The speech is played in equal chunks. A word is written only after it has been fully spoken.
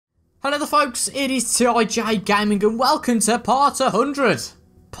Hello there folks, it is TIJ Gaming and welcome to part 100.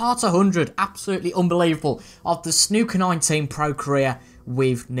 Part 100, absolutely unbelievable, of the Snooker 19 pro career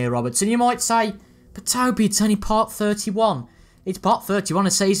with Robertson. You might say, but Toby, it's only part 31. It's part 31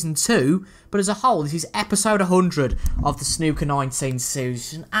 of season 2, but as a whole, this is episode 100 of the Snooker 19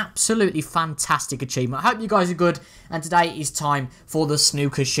 series. An absolutely fantastic achievement. I hope you guys are good, and today is time for the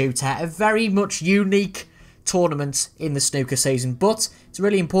Snooker Shootout, a very much unique tournament in the snooker season, but it's a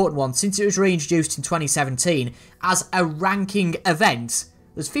really important one since it was reintroduced in 2017 as a ranking event.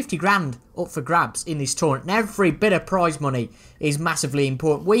 There's 50 grand up for grabs in this tournament, and every bit of prize money is massively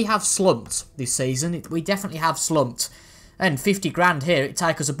important. We have slumped this season, we definitely have slumped, and 50 grand here, it'd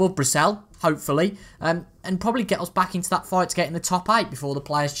take us above Brussels, hopefully, and probably get us back into that fight to get in the top 8 before the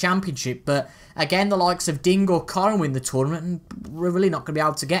Players' Championship. But again, the likes of Ding or Corin win the tournament, and we're really not going to be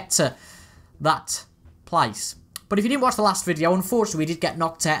able to get to that place. But if you didn't watch the last video, unfortunately we did get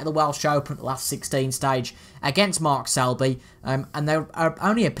knocked out of the Welsh Open at the last 16 stage against Mark Selby, and there are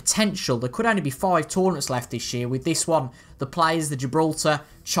only a potential, there could only be 5 tournaments left this year, with this one, the Players, the Gibraltar,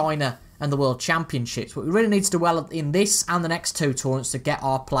 China and the World Championships. But we really need to do well in this and the next 2 tournaments to get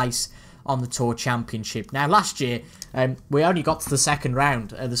our place on the Tour Championship. Now last year we only got to the second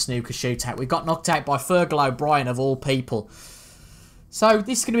round of the Snooker Shootout. We got knocked out by Fergal O'Brien of all people. So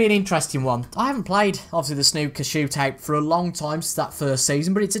this is going to be an interesting one. I haven't played, obviously, the Snooker Shootout for a long time since that first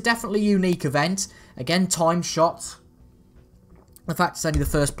season, but it's a definitely unique event. Again, time shots. The fact it's only the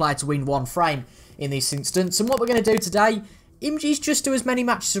first player to win 1 frame in this instance. And what we're going to do today, is just do as many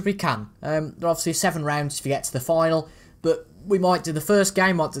matches as we can. There are obviously 7 rounds if you get to the final, but we might do the first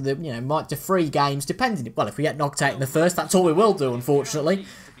game, might do might do 3 games, depending. Well, if we get knocked out in the first, that's all we will do, unfortunately.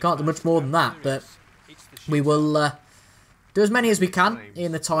 Can't do much more than that, but we will do as many as we can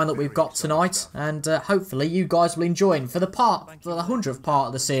in the time that we've got tonight, and hopefully you guys will enjoy it. For the 100th part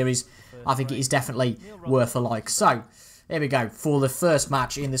of the series, I think it is definitely worth a like. So, here we go for the first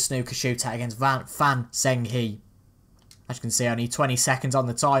match in the Snooker Shootout against Fan Zheng He. As you can see, only 20 seconds on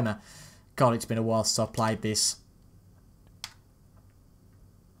the timer. God, it's been a while since I've played this.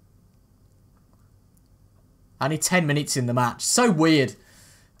 Only 10 minutes in the match. So weird.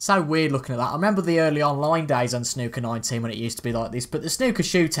 So weird looking at that. I remember the early online days on Snooker 19 when it used to be like this. But the Snooker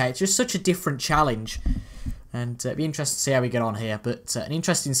Shootout, it's just such a different challenge. And it'd be interesting to see how we get on here. But an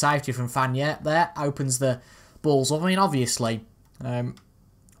interesting safety from Fanya there. Opens the balls up. I mean, obviously,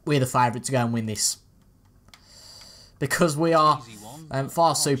 we're the favourite to go and win this. Because we are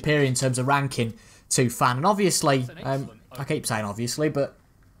far superior in terms of ranking to Fan. And obviously, I keep saying obviously, but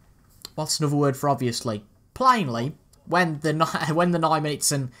what's another word for obviously? Plainly, when the 9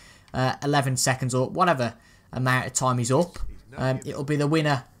 minutes and 11 seconds or whatever amount of time is up, it'll be the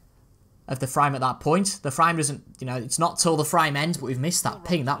winner of the frame at that point. The frame doesn't, it's not till the frame ends, but we've missed that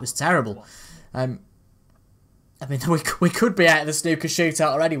ping. That was terrible. I mean, we could be out of the Snooker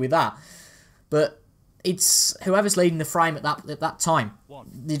Shootout already with that. But it's whoever's leading the frame at that time.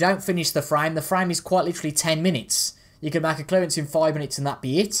 You don't finish the frame. The frame is quite literally 10 minutes. You can make a clearance in 5 minutes and that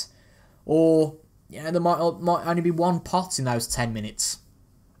be it. Or there might only be 1 pot in those 10 minutes.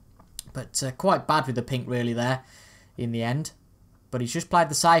 But quite bad with the pink really there in the end. But he's just played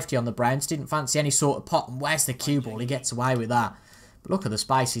the safety on the Browns. Didn't fancy any sort of pot. And where's the cue ball? He gets away with that. But look at the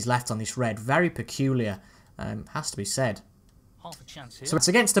space he's left on this red. Very peculiar. Has to be said. Half a chance here. So it's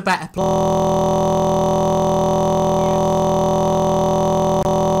against a better player.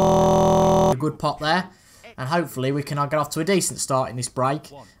 A good pot there. And hopefully we can get off to a decent start in this break.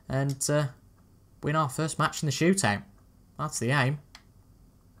 And win our first match in the shootout. That's the aim.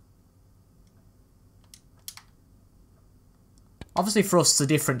 Obviously for us it's a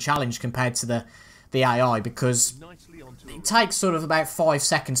different challenge compared to the AI, because it takes sort of about 5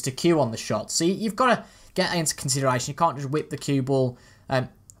 seconds to cue on the shot. So you've got to get that into consideration. You can't just whip the cue ball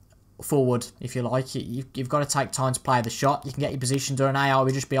forward, if you like. You've got to take time to play the shot. You can get your position during AI.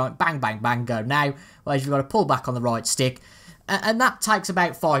 We just be like bang, bang, bang, go. Now, whereas you've got to pull back on the right stick. And that takes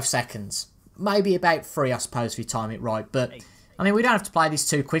about 5 seconds. Maybe about 3, I suppose, if you time it right. But, I mean, we don't have to play this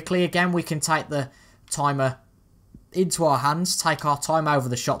too quickly. Again, we can take the timer into our hands, take our time over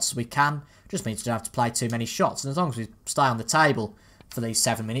the shots as we can. Just means we don't have to play too many shots. And as long as we stay on the table for these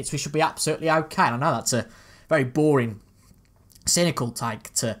 7 minutes, we should be absolutely okay. And I know that's a very boring, cynical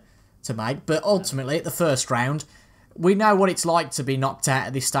take to make. But ultimately, at the first round, we know what it's like to be knocked out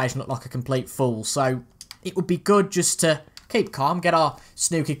at this stage and look like a complete fool. So, it would be good just to keep calm, get our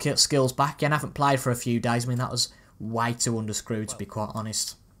snooker skills back. Again, I haven't played for a few days. I mean, that was way too underscrewed, to be quite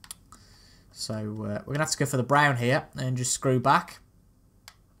honest. So, we're going to have to go for the brown here and just screw back.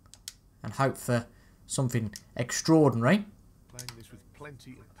 And hope for something extraordinary.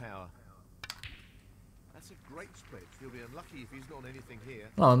 plenty of power. That's a great split. He'll be unlucky if he's not on anything here.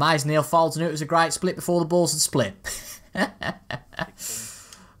 Well, amazing Neil Folds knew it was a great split before the balls had split.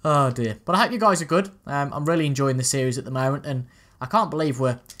 Oh dear. But I hope you guys are good. I'm really enjoying the series at the moment, and I can't believe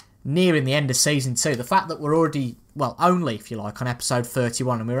we're nearing the end of Season 2. The fact that we're already, well, only, if you like, on episode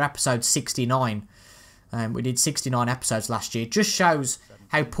 31, and we were episode 69. We did 69 episodes last year. Just shows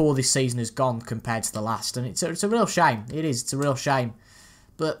how poor this season has gone compared to the last, and it's a real shame. It is. It's a real shame.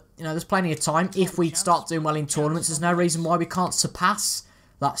 But, you know, there's plenty of time. If we start doing well in tournaments, there's no reason why we can't surpass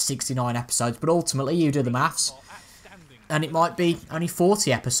that 69 episodes. But ultimately, you do the maths, and it might be only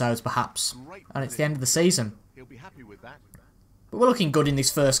 40 episodes, perhaps, and it's the end of the season. He'll be happy with that. But we're looking good in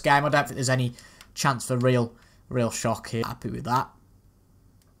this first game. I don't think there's any chance for real shock here. Happy with that.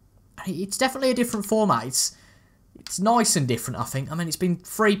 It's definitely a different format. It's nice and different, I think. I mean, it's been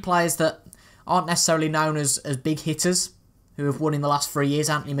 3 players that aren't necessarily known as big hitters who have won in the last 3 years.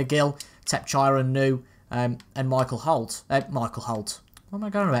 Anthony McGill, Tepchire and New, and Michael Holt. Michael Holt. What am I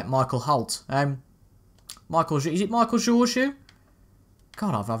going about? Michael Holt. Is it Michael Georgiou?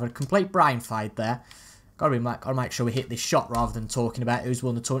 God, I've had a complete brain fade there. Gotta make sure we hit this shot rather than talking about who's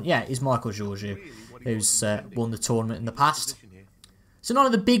won the tournament. Yeah, it's Michael Georgiou who's won the tournament in the past. So none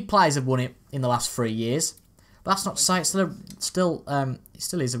of the big players have won it in the last 3 years. But that's not to say it still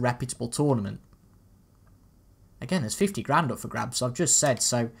is a reputable tournament. Again, there's 50 grand up for grabs, I've just said,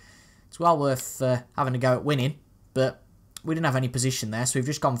 so it's well worth having a go at winning. But we didn't have any position there, so we've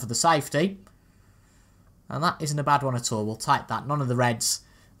just gone for the safety. And that isn't a bad one at all. We'll take that. None of the reds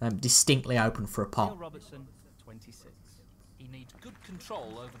distinctly open for a pot. Robertson, 26. He needs good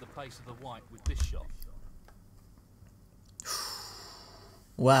control over the pace of the white with this shot.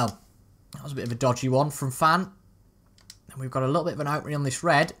 Well, that was a bit of a dodgy one from Fan. And we've got a little bit of an opening on this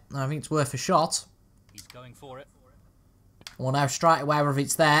red. And I think it's worth a shot. He's going for it. Well, now straight away whether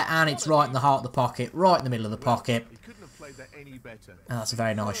it's there, and it's right in the heart of the pocket, right in the middle of the pocket. He couldn't have played that any better. And that's a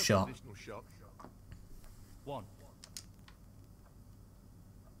very nice shot. One.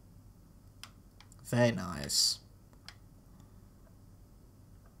 Very nice.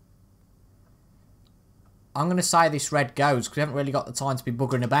 I'm going to say this red goes because we haven't really got the time to be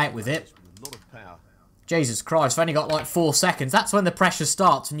buggering about with it. Jesus Christ, I've only got like 4 seconds. That's when the pressure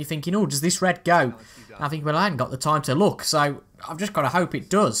starts and you're thinking, oh, does this red go? And I think, well, I haven't got the time to look, so I've just got to hope it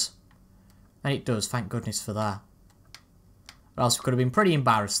does. And it does, thank goodness for that. Or else we could have been pretty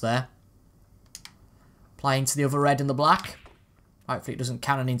embarrassed there. Playing to the other red and the black. Hopefully it doesn't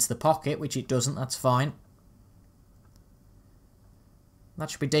cannon into the pocket, which it doesn't, that's fine. That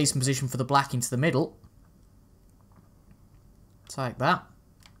should be a decent position for the black into the middle. Take that.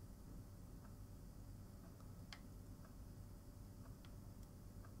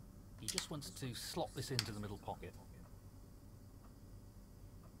 He just wants to slot this into the middle pocket.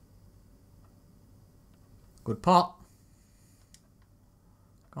 Good pot.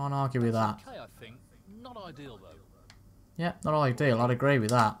 Can't argue with that. Okay, I think. Not ideal, though. Yeah, not ideal. I'd agree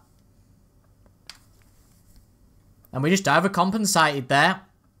with that. And we just overcompensated there.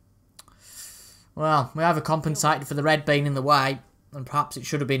 Well, we overcompensated for the red being in the way. And perhaps it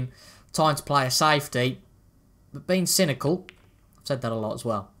should have been time to play a safety. But being cynical, I've said that a lot as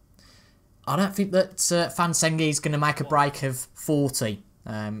well. I don't think that Fansengi is going to make a break of 40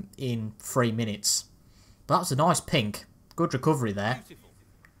 in 3 minutes. But that was a nice pink. Good recovery there. Beautiful.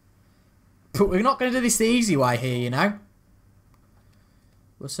 But we're not going to do this the easy way here, you know.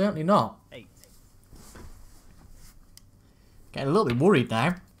 We're certainly not. 8. Getting a little bit worried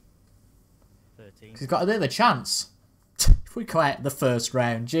now. 13. He's got a bit of a chance. If we go out the first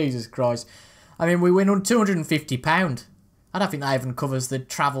round, Jesus Christ. I mean, we win on £250. I don't think that even covers the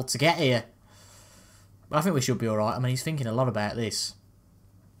travel to get here. But I think we should be alright. I mean, he's thinking a lot about this.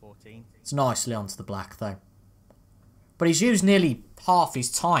 14. It's nicely onto the black, though. But he's used nearly half his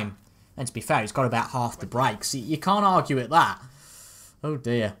time. And to be fair, he's got about half the breaks. You can't argue at that. Oh,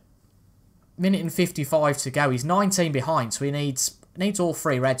 dear. Minute and 55 to go. He's 19 behind, so he needs all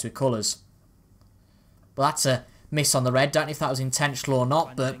 3 reds with colours. But that's a miss on the red. Don't know if that was intentional or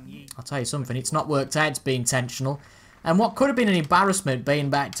not, but I'll tell you something. It's not worked out to be intentional. And what could have been an embarrassment being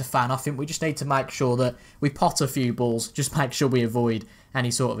back to Fan, I think we just need to make sure that we pot a few balls. Just make sure we avoid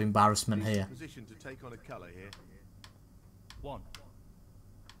any sort of embarrassment here. Position to take on a colour here. 1.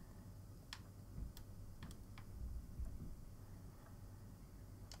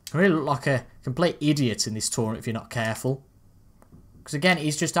 I really look like a complete idiot in this tournament if you're not careful. Because again,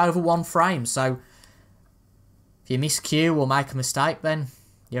 he's just over 1 frame, so if you miscue or make a mistake, then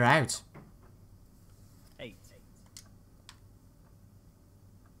you're out. 8.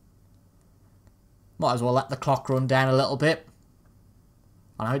 Might as well let the clock run down a little bit.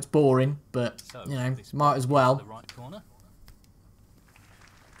 I know it's boring, but, So, you know, this might as the well. right corner.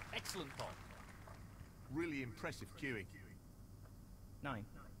 Excellent pot. Really impressive cueing. 9.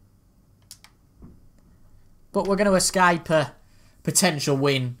 But we're going to escape a potential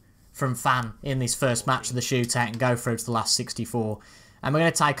win from Fan in this first match of the shootout and go through to the last 64. And we're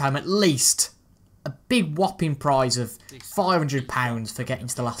going to take home at least a big whopping prize of £500 for getting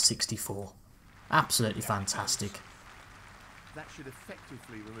to the last 64. Absolutely fantastic. That should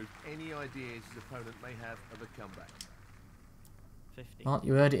effectively remove any ideas his opponent may have of a comeback. 50. Well,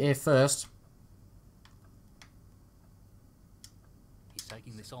 you heard it here first. He's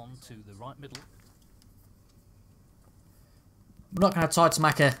taking this on to the right middle. I'm not going to try to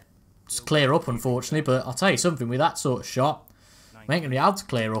make a just clear up, unfortunately, but I'll tell you something, with that sort of shot, we ain't going to be able to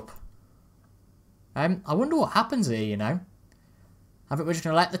clear up. I wonder what happens here, you know. I think we're just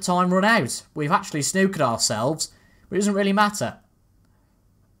going to let the time run out. We've actually snookered ourselves, but it doesn't really matter.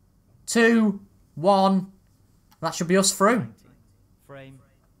 2, 1, that should be us through. Frame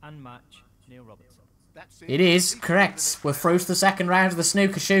and match Neil Robertson. That's It is, correct. We're through to the second round of the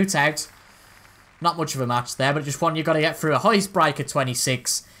snooker shootout. Not much of a match there, but just one you've got to get through. A highest break of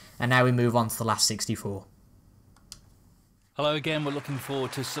 26, and now we move on to the last 64. Hello again, we're looking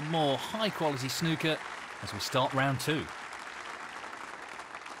forward to some more high quality snooker as we start round 2.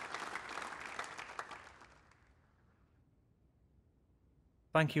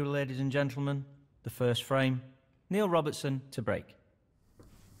 Thank you, ladies and gentlemen. The first frame, Neil Robertson to break.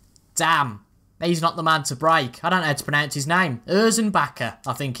 Damn, he's not the man to break. I don't know how to pronounce his name. Erzenbacher,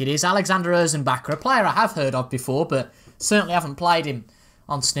 I think it is. Alexander Erzenbacher, a player I have heard of before, but certainly haven't played him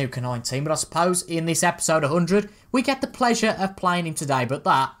on Snooker 19. But I suppose in this episode 100, we get the pleasure of playing him today. But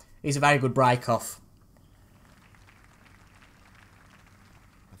that is a very good break-off.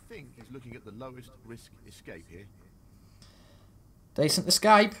 I think he's looking at the lowest risk escape here. Decent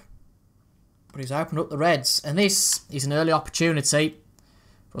escape. But he's opened up the reds. And this is an early opportunity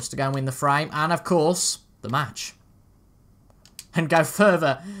for us to go and win the frame. And, of course, the match. And go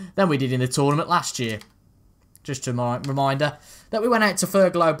further than we did in the tournament last year. Just a reminder that we went out to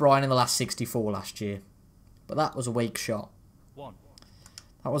Fergal O'Brien in the last 64 last year. But that was a weak shot. 1.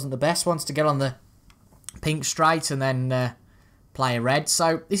 That wasn't the best ones to get on the pink straight and then play a red.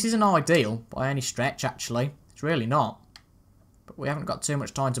 So this isn't ideal by any stretch, actually. It's really not. But we haven't got too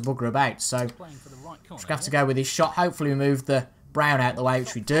much time to bugger about. So Playing for the right corner. just have to go with this shot. Hopefully we move the brown out the way,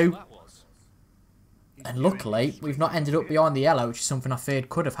 which we do. That was. And luckily, we've not ended up behind the yellow, which is something I feared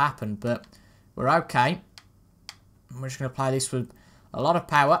could have happened. But we're okay. And we're just going to play this with a lot of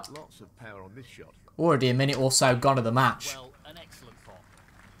power. Lots of power on this shot. Already a minute or so gone of the match. Well, an excellent pot.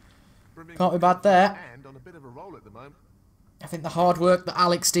 Can't be bad there. And on a bit of a roll at the moment. I think the hard work that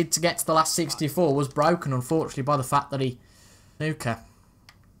Alex did to get to the last 64 was broken, unfortunately, by the fact that he snooker.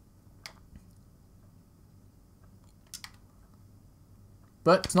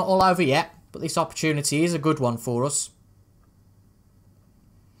 But it's not all over yet. But this opportunity is a good one for us.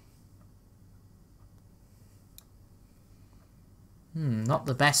 Not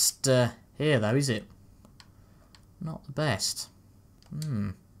the best here, though, is it? Not the best. Just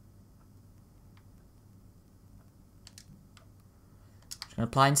going to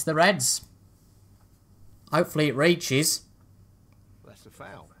play into the reds. Hopefully it reaches. That's a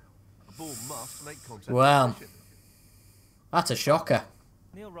foul. A ball must make contact. Well, with the cushion. that's a shocker.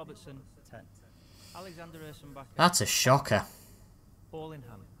 Neil Robertson 10. Alexander Erzenbacher. That's a shocker. Ball in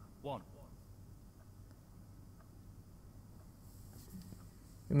hand. 1.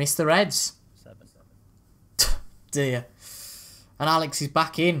 We missed the reds. 7. Dear. And Alex is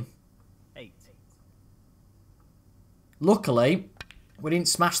back in. 8. Luckily, we didn't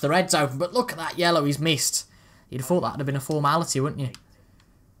smash the reds open, but look at that yellow he's missed. You'd have thought that would have been a formality, wouldn't you?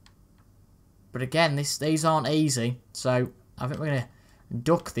 But again, these aren't easy, so I think we're going to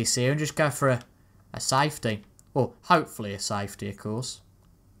duck this here and just go for a safety. Well, hopefully a safety, of course.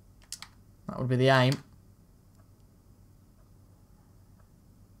 That would be the aim.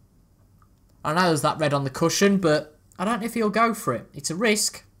 I know there's that red on the cushion, but I don't know if he'll go for it. It's a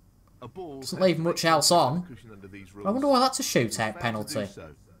risk. A ball Doesn't has leave to much make else contact on. with the cushion under these rules. I wonder why that's a He's shootout failed to do penalty. so.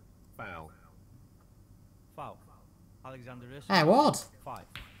 Foul. Foul. Alexander Erzenbacher. How odd. 5.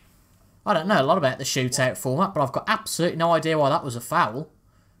 I don't know a lot about the shootout format, but I've got absolutely no idea why that was a foul.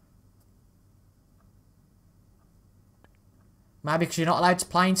 Maybe because you're not allowed to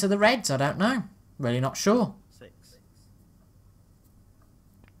play into the reds, I don't know. Really not sure. 6.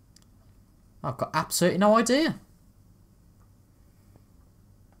 I've got absolutely no idea.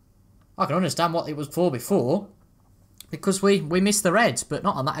 I can understand what it was for before, because we missed the reds, but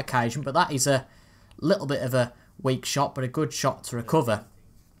not on that occasion. But that is a little bit of a weak shot, but a good shot to recover.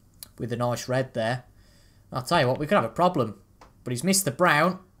 with a nice red there. I'll tell you what, we could have a problem. But he's missed the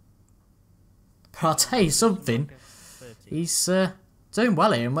brown. But I'll tell you something. He's doing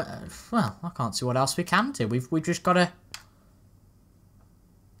well here. And well, I can't see what else we can do. We've just got to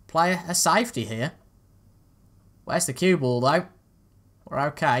play a safety here. Where's the cue ball, though? We're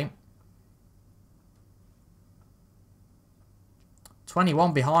okay.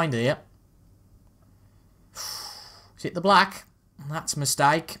 21 behind here. Is it the black? That's a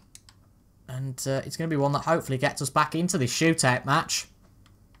mistake. And it's going to be one that hopefully gets us back into this shootout match.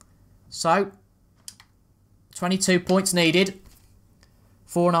 So, 22 points needed.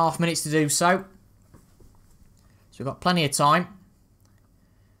 4.5 minutes to do so. So we've got plenty of time.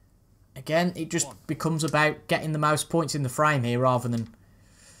 Again, it just becomes about getting the most points in the frame here rather than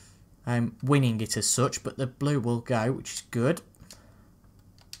winning it as such. But the blue will go, which is good.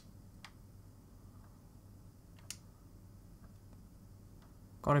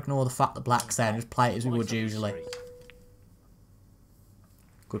 Got to ignore the fact the black's there and just play it as we would usually.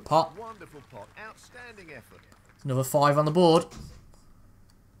 Good pot. Wonderful pot. Outstanding effort. Another 5 on the board.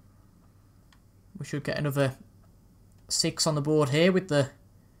 We should get another 6 on the board here with the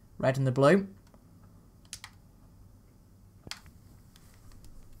red and the blue.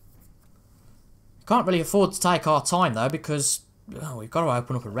 Can't really afford to take our time though because we've got to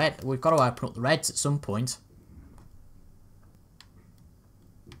open up a red. We've got to open up the reds at some point.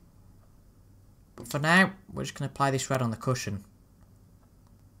 But for now, we're just going to play this red on the cushion.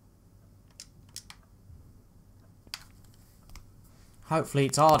 Hopefully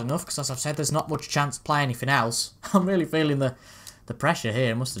it's hard enough, because as I've said, there's not much chance to play anything else. I'm really feeling the pressure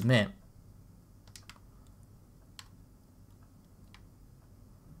here, I must admit.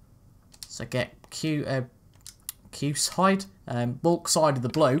 So get Q side, bulk side of the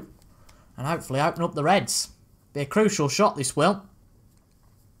blue, and hopefully open up the reds. Be a crucial shot, this will.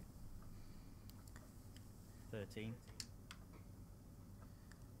 13.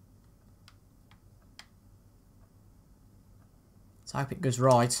 Let's hope it goes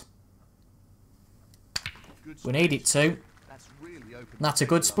right. We need it to. That's a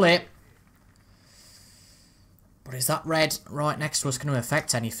good split. But is that red right next to us going to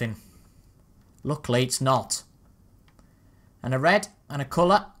affect anything? Luckily, it's not. And a red and a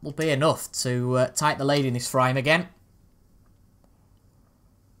colour will be enough to take the lead in this frame again.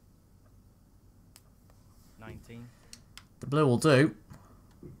 19. The blue will do.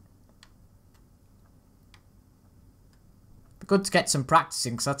 Be good to get some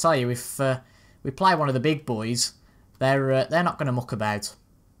practicing, because I tell you, if we play one of the big boys, they're not going to muck about.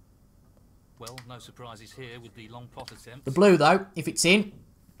 Well, no surprises here with the long pot attempt. The blue, though, if it's in,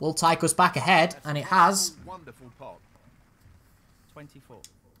 will take us back ahead, and it has. Wonderful pot. 24.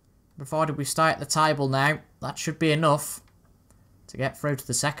 Provided we stay at the table now, that should be enough to get through to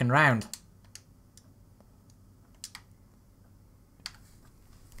the second round.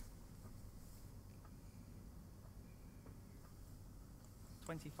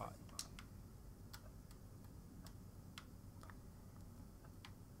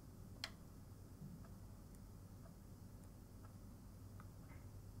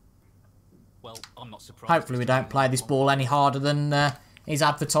 Well, I'm not surprised. Hopefully we don't play this ball any harder than is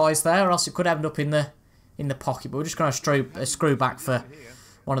advertised there, or else it could end up in the pocket. But we're just going to screw back for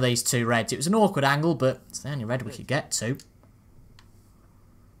one of these two reds. It was an awkward angle, but it's the only red we could get to.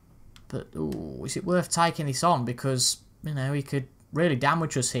 But ooh, is it worth taking this on? Because, you know, he could really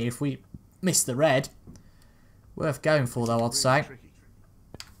damage us here if we miss the red. Worth going for, though, I'd say.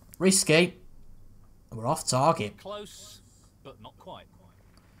 Risky. We're off target. Close, but not quite.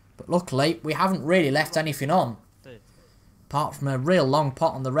 But luckily, we haven't really left anything on. Apart from a real long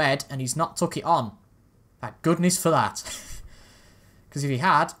pot on the red, and he's not took it on. Thank goodness for that. Because if he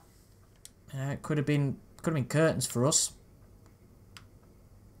had, it could have been curtains for us.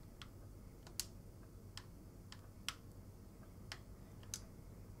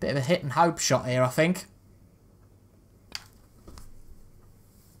 Bit of a hit and hope shot here, I think.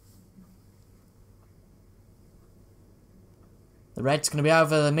 The red's going to be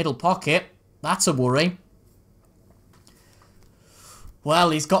over the middle pocket. That's a worry. Well,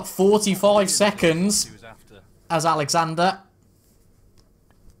 he's got 45 seconds as Alexander.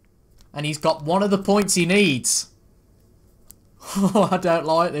 And he's got one of the points he needs. Oh, I don't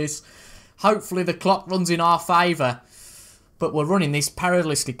like this. Hopefully the clock runs in our favour. But we're running this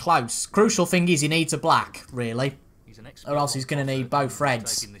perilously close. Crucial thing is he needs a black, really. Or else he's going to need both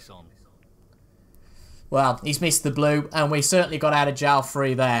reds. Well, he's missed the blue, and we certainly got out of jail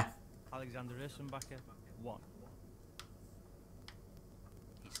free there. Alexander 1.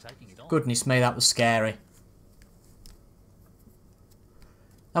 Goodness me, that was scary.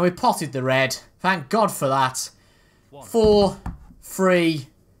 And we potted the red. Thank God for that. 4, 3,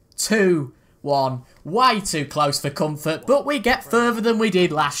 2, 1. Way too close for comfort, but we get further than we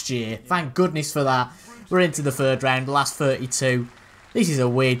did last year. Thank goodness for that. We're into the third round, the last 32. This is a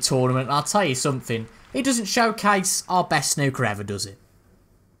weird tournament, and I'll tell you something. It doesn't showcase our best snooker ever, does it?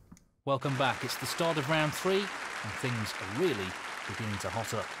 Welcome back. It's the start of round 3, and things are really beginning to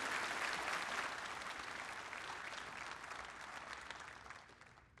hot up.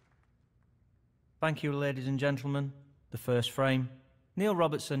 Thank you, ladies and gentlemen. The first frame, Neil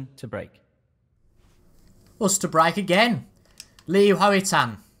Robertson to break. Us to break again. Liu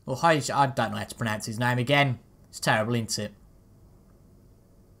Hoitan. Or I don't know how to pronounce his name again. It's terrible, isn't it?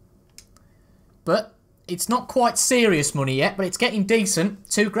 But it's not quite serious money yet, but it's getting decent.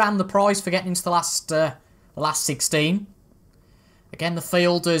 £2 the prize for getting into the last 16. Again, the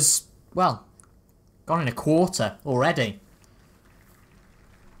field has, well, gone in a quarter already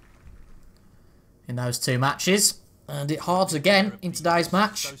in those 2 matches. And it halves again in today's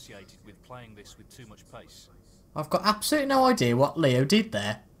match. With playing this with too much pace. I've got absolutely no idea what Leo did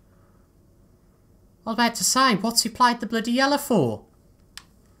there. I was about to say, what's he played the bloody yellow for?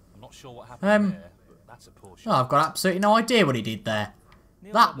 I'm not sure what happened there, but that's a poor shot. No, I've got absolutely no idea what he did there.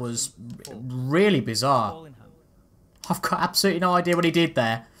 That was really bizarre. I've got absolutely no idea what he did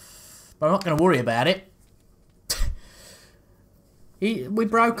there. But I'm not going to worry about it. We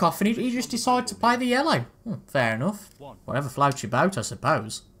broke off and he just decided to play the yellow. Fair enough. Whatever floats your boat, I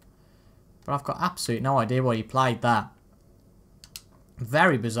suppose. But I've got absolutely no idea why he played that.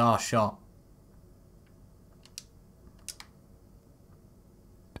 Very bizarre shot.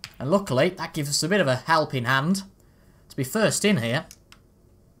 And luckily, that gives us a bit of a helping hand to be first in here.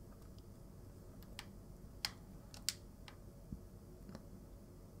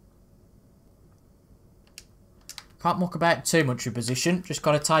 Can't muck about too much of position. Just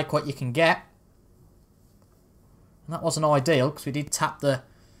got to take what you can get. And that wasn't ideal because we did tap the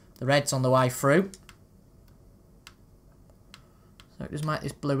reds on the way through. So it does make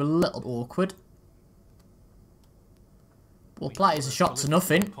this blue a little awkward. We'll play it as a shot to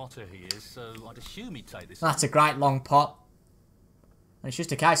nothing. That's a great long pot. And it's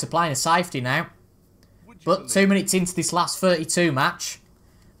just a case of playing a safety now. But 2 minutes into this last 32 match.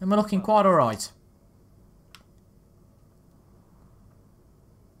 And we're looking quite alright.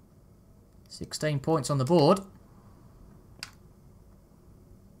 16 points on the board.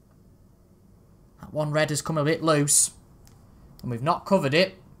 That one red has come a bit loose. And we've not covered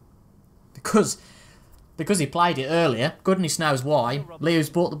it. Because he played it earlier. Goodness knows why. Leo's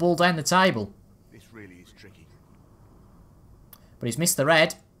brought the ball down the table. This really is tricky. But he's missed the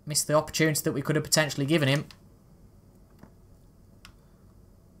red. Missed the opportunity that we could have potentially given him.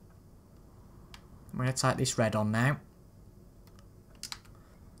 I'm going to take this red on now.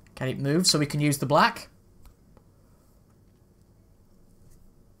 Get it moved so we can use the black.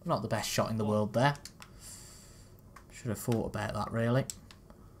 Not the best shot in the world there. Should have thought about that really.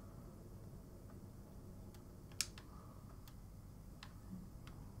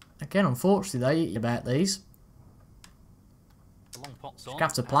 Again, unfortunately, about these. Just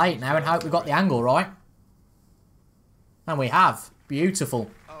have to play it now and hope we got the angle right. And we have. Beautiful.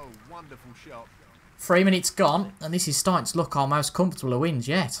 Oh, wonderful shot. 3 minutes gone, and this is starting to look our most comfortable of wins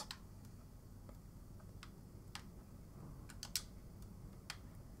yet.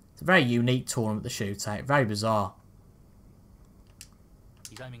 It's a very unique tournament, the shootout. Very bizarre.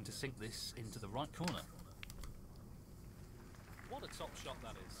 He's aiming to sink this into the right corner. What a top shot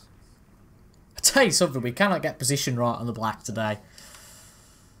that is. I tell you something, we cannot get position right on the black today.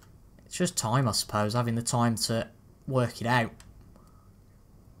 It's just time, I suppose, having the time to work it out.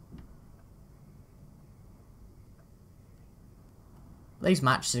 These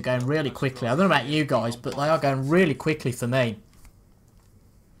matches are going really quickly. I don't know about you guys, but they are going really quickly for me.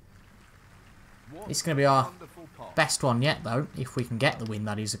 It's going to be our best one yet, though, if we can get the win,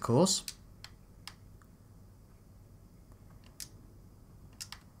 that is, of course.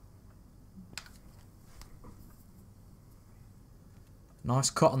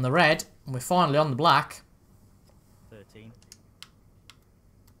 Nice cut on the red, and we're finally on the black. 13.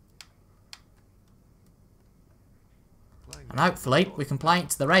 And hopefully we can play it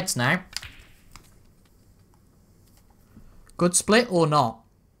to the reds now. Good split or not?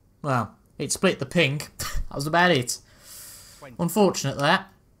 Well, it split the pink. That was about it. Unfortunate there.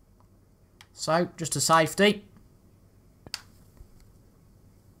 So, just a safety.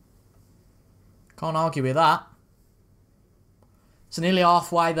 Can't argue with that. So nearly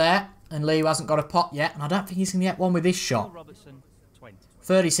halfway there, and Leo hasn't got a pot yet, and I don't think he's going to get one with this shot.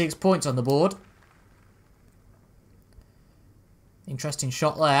 36 points on the board. Interesting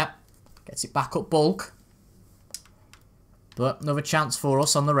shot there. Gets it back up bulk. But another chance for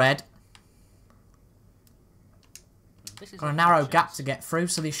us on the red. Got a narrow gap to get through,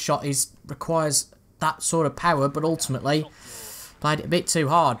 so this shot requires that sort of power, but ultimately played it a bit too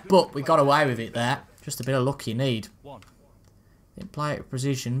hard. But we got away with it there. Just a bit of luck you need. Didn't play it with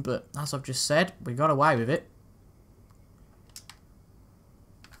precision, but as I've just said, we got away with it.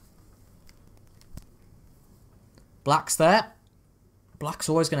 Black's there. Black's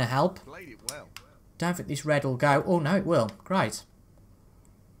always going to help. Don't think this red will go. Oh, no, it will. Great.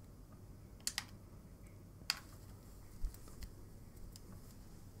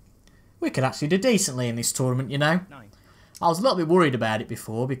 We could actually do decently in this tournament, you know. I was a little bit worried about it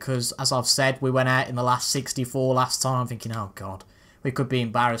before because, as I've said, we went out in the last 64 last time. I'm thinking, oh, God, we could be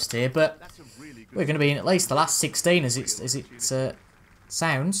embarrassed here. But we're going to be in at least the last 16 as it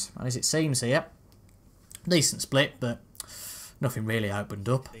sounds and as it seems here. Decent split, but nothing really opened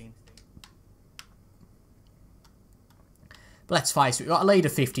up. But let's face it, we've got a lead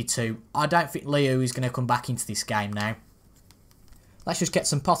of 52. I don't think Leo is going to come back into this game now. Let's just get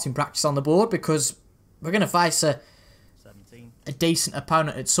some potting practice on the board because we're going to face a decent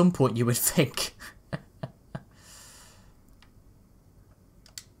opponent at some point, you would think.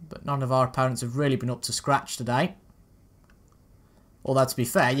 But none of our opponents have really been up to scratch today. Although, to be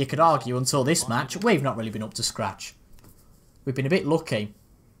fair, you could argue until this match, we've not really been up to scratch. We've been a bit lucky.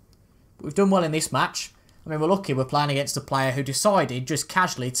 But we've done well in this match. I mean, we're lucky we're playing against a player who decided just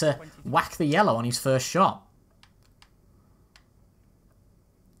casually to whack the yellow on his first shot.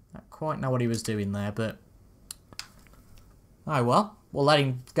 Don't quite know what he was doing there, but... oh well, we'll let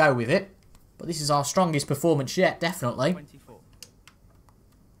him go with it. But this is our strongest performance yet, definitely.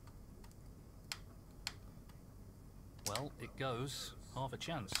 Well, it goes. Half a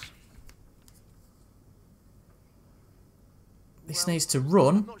chance. This needs to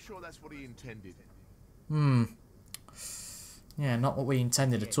run. I'm not sure that's what he intended. Yeah, not what we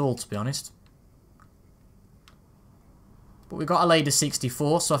intended at all, to be honest. But we've got a lead of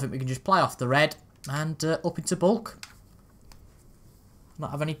 64, so I think we can just play off the red and up into bulk.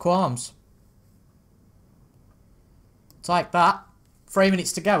 Not have any qualms. Take that. 3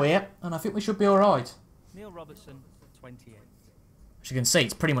 minutes to go here, and I think we should be alright. Neil Robertson, 28. As you can see,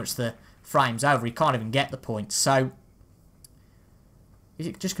 it's pretty much the frame's over. He can't even get the point. So, is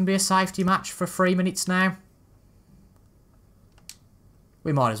it just going to be a safety match for 3 minutes now?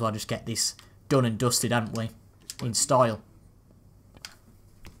 We might as well just get this done and dusted, haven't we? In style.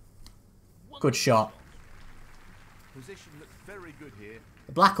 Good shot. Position looks very good here.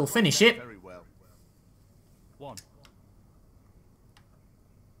 The black will finish it. Very well. One.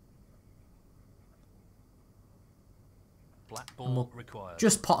 Black ball required.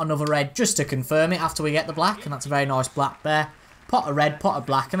 Just pot another red just to confirm it after we get the black. And that's a very nice black there. Pot a red, pot a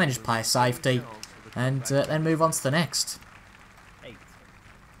black, and then just play a safety. And then move on to the next.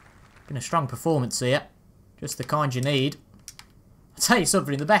 Been a strong performance here. Just the kind you need. I'll tell you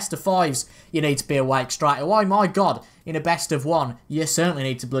something, in the best of fives, you need to be awake straight away. My God, in a best of one, you certainly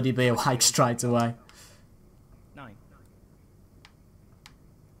need to bloody be awake straight away. 9.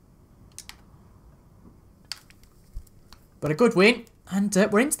 But a good win, and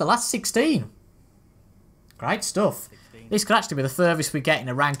we're into the last 16. Great stuff. 16. This could actually be the furthest we get in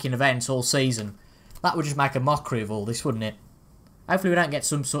a ranking event all season. That would just make a mockery of all this, wouldn't it? Hopefully we don't get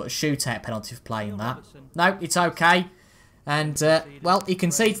some sort of shootout penalty for playing that. No, it's okay. And, well, he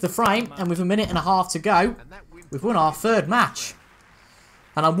concedes the frame, and with a minute and a half to go, we've won our third match.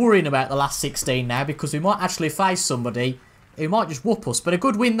 And I'm worrying about the last 16 now, because we might actually face somebody who might just whoop us. But a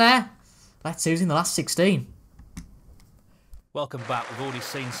good win there. Let's see who's in the last 16. Welcome back. We've already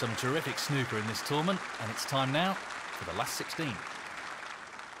seen some terrific snooker in this tournament, and it's time now for the last 16.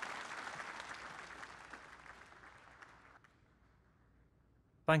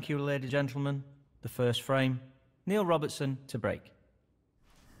 Thank you, ladies and gentlemen. The first frame, Neil Robertson to break.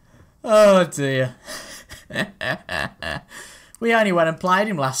 Oh dear. We only went and played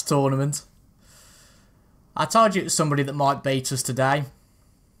him last tournament. I told you it was somebody that might beat us today.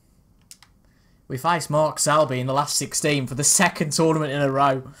 We faced Mark Selby in the last 16 for the second tournament in a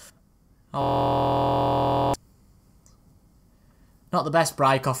row. Oh. Not the best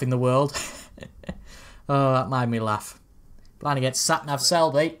break-off in the world. Oh, that made me laugh. Playing against Satnav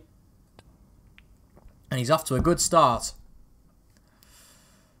Selby. And he's off to a good start.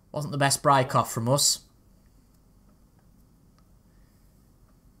 Wasn't the best break-off from us.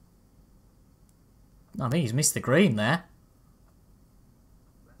 I think he's missed the green there.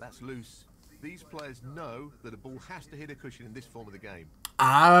 That's loose. These players know that a ball has to hit a cushion in this form of the game.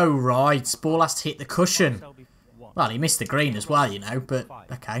 Oh, right. Ball has to hit the cushion. Well, he missed the green as well, you know, but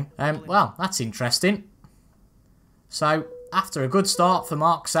okay. Well, that's interesting. So, after a good start for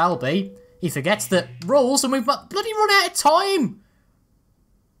Mark Selby, he forgets the rules and we've bloody run out of time.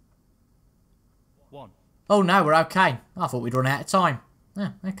 Oh no, we're okay. I thought we'd run out of time.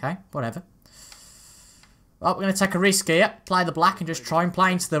 Yeah, okay, whatever. Well, we're going to take a risk here, play the black and just try and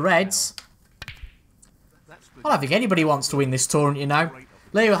play into the reds. I don't think anybody wants to win this tournament, you know.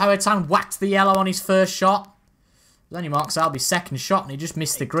 Leo Howard whacked the yellow on his first shot. Then he marks Albi's second shot and he just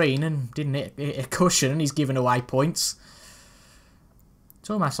missed the green and didn't hit a cushion and he's given away points. It's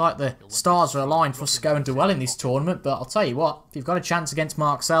almost like the stars are aligned for us to go and do well in this tournament, but I'll tell you what, if you've got a chance against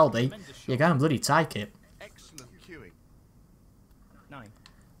Mark Selby, you go and bloody take it.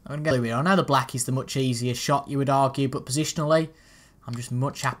 I'm going to go here. I know the black is the much easier shot, you would argue, but positionally, I'm just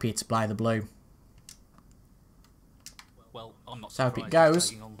much happier to play the blue. Well, I'm not so if it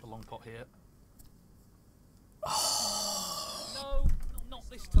goes. No, not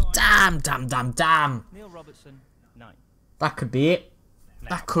this time. Damn. Neil Robertson, 9. That could be it.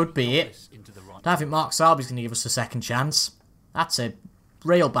 That could be it. I don't think Mark Selby's going to give us a second chance. That's a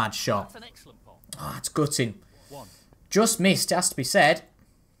real bad shot. That's an excellent pot. Oh, it's gutting. Just missed, it has to be said.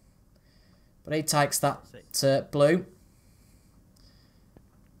 But he takes that blue.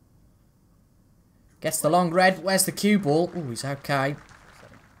 Gets the long red. Where's the cue ball? Oh, he's okay.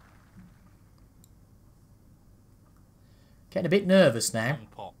 Getting a bit nervous now.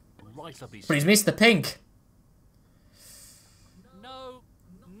 But he's missed the pink. No,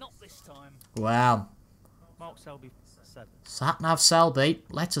 not this time. Wow. Mark Selby, 7. Satnav Selby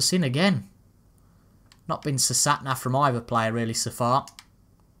let us in again. Not been so Satnav from either player really so far.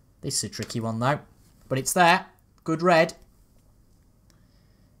 This is a tricky one though. But it's there. Good red.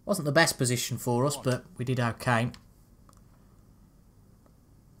 Wasn't the best position for us, but we did okay.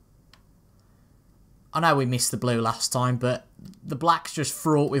 I know we missed the blue last time, but the black's just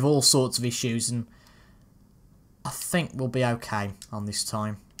fraught with all sorts of issues, and I think we'll be okay on this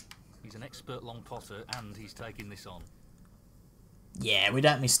time. He's an expert long potter, and he's taking this on. Yeah, we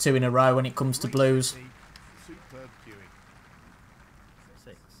don't miss 2 in a row when it comes to blues.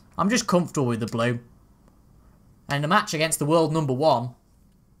 I'm just comfortable with the blue. And in a match against the world #1,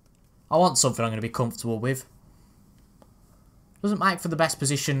 I want something I'm going to be comfortable with. Doesn't make for the best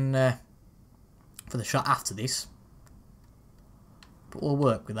position for the shot after this. But we'll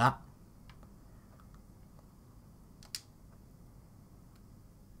work with that.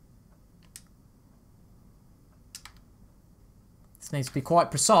 This needs to be quite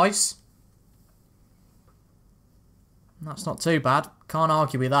precise. That's not too bad. Can't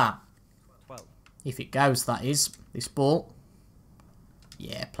argue with that. 12. If it goes, that is. This ball.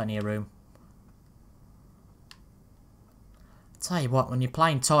 Yeah, plenty of room. Tell you what, when you're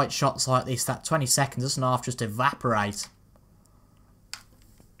playing tight shots like this, that 20 seconds doesn't half just evaporate.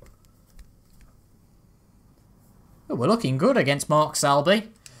 Oh, we're looking good against Mark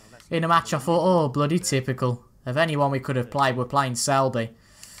Selby. In a match I thought, oh, bloody typical. Of anyone we could have played, we're playing Selby.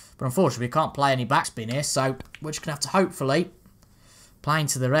 But unfortunately, we can't play any backspin here, so we're just going to have to hopefully play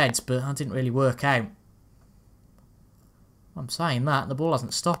into the reds, but that didn't really work out. I'm saying that, the ball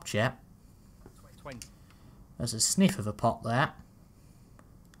hasn't stopped yet. 20. There's a sniff of a pot there.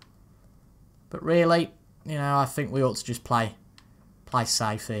 But really, you know, I think we ought to just play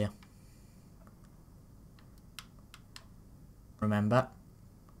safe here. Remember.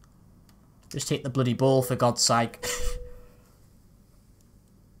 Just hit the bloody ball, for God's sake.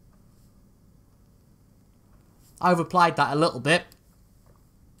 I overplayed that a little bit.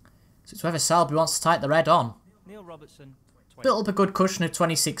 So it's whether Selby wants to take the red on. Neil Robertson, 20. Built up a good cushion of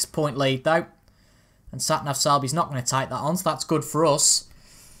 26-point lead though. And Satnav Selby's not going to take that on, so that's good for us.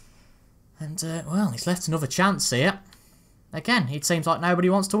 And, well, he's left another chance here. Again, it seems like nobody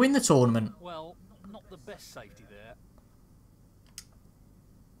wants to win the tournament. Well, not the best safety there.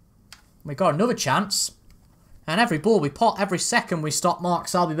 We got another chance. And every ball we pot, every second we stop Mark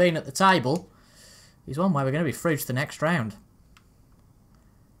Selby being at the table, is one way we're going to be through to the next round.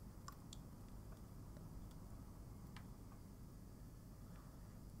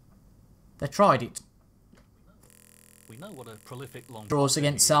 They tried it. We know what a prolific long Draws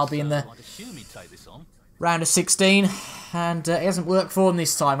against Selby in the I'd assume he'd take this on. round of 16, and it hasn't worked for them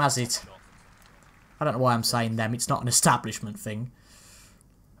this time, has it? I don't know why I'm saying them, it's not an establishment thing.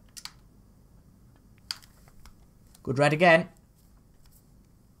 Good red again.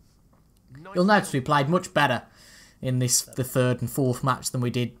 You'll notice we played much better in the third and fourth match than we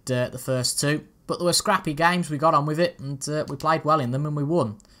did the first two. But there were scrappy games, we got on with it, and we played well in them and we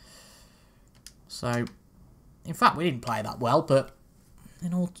won. So, in fact, we didn't play that well, but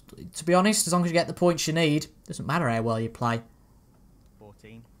in all, to be honest, as long as you get the points you need, doesn't matter how well you play.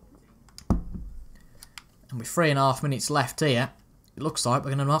 14. And with 3.5 minutes left here, it looks like we're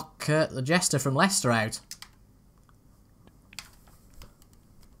going to knock the Jester from Leicester out.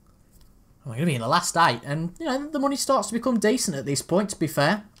 We're going to be in the last 8, and you know the money starts to become decent at this point. To be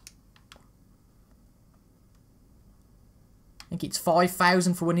fair, I think it's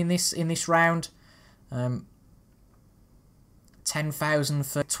 5,000 for winning this in this round. 10,000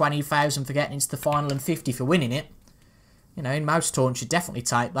 for 20,000 for getting into the final, and 50 for winning it. You know, in most tournaments, you'd definitely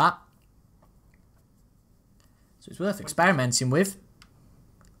take that. So it's worth experimenting with.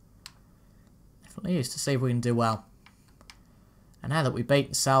 Definitely is, to see if we can do well. And now that we've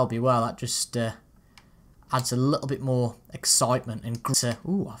beaten Selby, well, that just adds a little bit more excitement and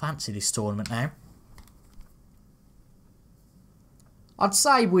ooh, I fancy this tournament now. I'd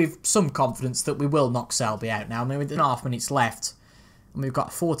say with some confidence that we will knock Selby out now. I mean, with 2.5 minutes left, and we've got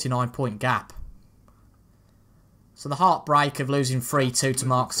a 49-point gap. So the heartbreak of losing 3-2 to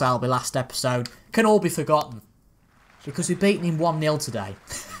Mark Selby last episode can all be forgotten, because we've beaten him 1-0 today.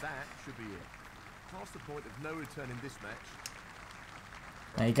 That should be it. Past the point of no return in this match.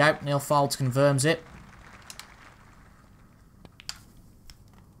 There you go. Neil Folds confirms it.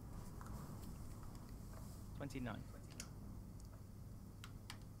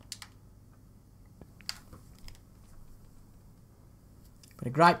 Been a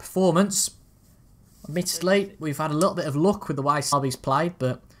great performance. Admittedly, we've had a little bit of luck with the way Selby's played,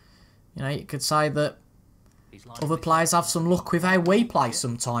 but you know, you could say that other players have some luck with how we play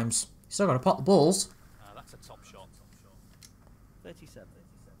sometimes. You still got to pot the balls. That's a top shot. 37.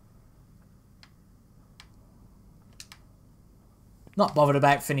 Not bothered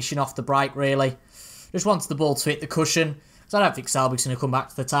about finishing off the break, really. Just wanted the ball to hit the cushion, because I don't think Selby's going to come back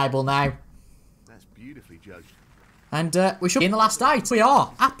to the table now. That's beautifully judged. And we should be in the last 8. We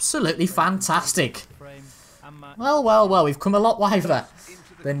are. Absolutely fantastic. Well, we've come a lot wider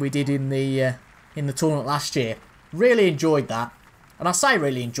than we did in the tournament last year. Really enjoyed that. And I say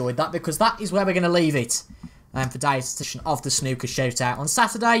really enjoyed that because that is where we're going to leave it for today's edition of the Snooker Shootout. On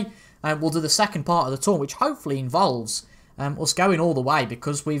Saturday, we'll do the second part of the tournament, which hopefully involves us going all the way,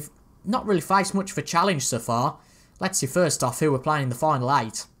 because we've not really faced much of a challenge so far. Let's see first off who we're playing in the final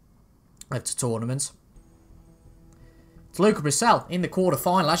 8 of the tournament. It's Luca Brissell in the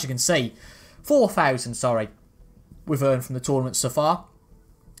quarter-final, as you can see. 4,000, sorry, we've earned from the tournament so far.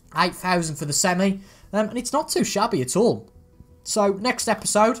 8,000 for the semi, and it's not too shabby at all. So, next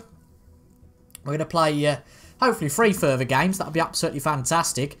episode, we're going to play, hopefully, 3 further games. That'll be absolutely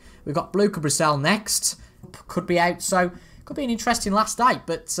fantastic. We've got Luca Brissell next. Could be out, so could be an interesting last 8,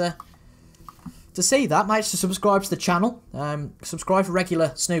 but to see that, make sure to subscribe to the channel, subscribe for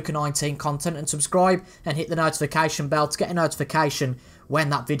regular Snooker 19 content, and subscribe and hit the notification bell to get a notification when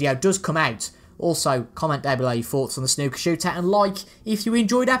that video does come out. Also, comment down below your thoughts on the Snooker Shootout, and like if you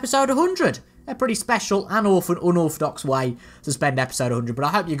enjoyed episode 100. A pretty special and often unorthodox way to spend episode 100, but I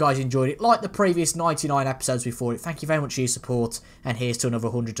hope you guys enjoyed it like the previous 99 episodes before it. Thank you very much for your support, and here's to another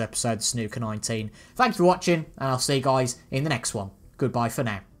 100 episode of Snooker 19. Thank you for watching, and I'll see you guys in the next one. Goodbye for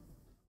now.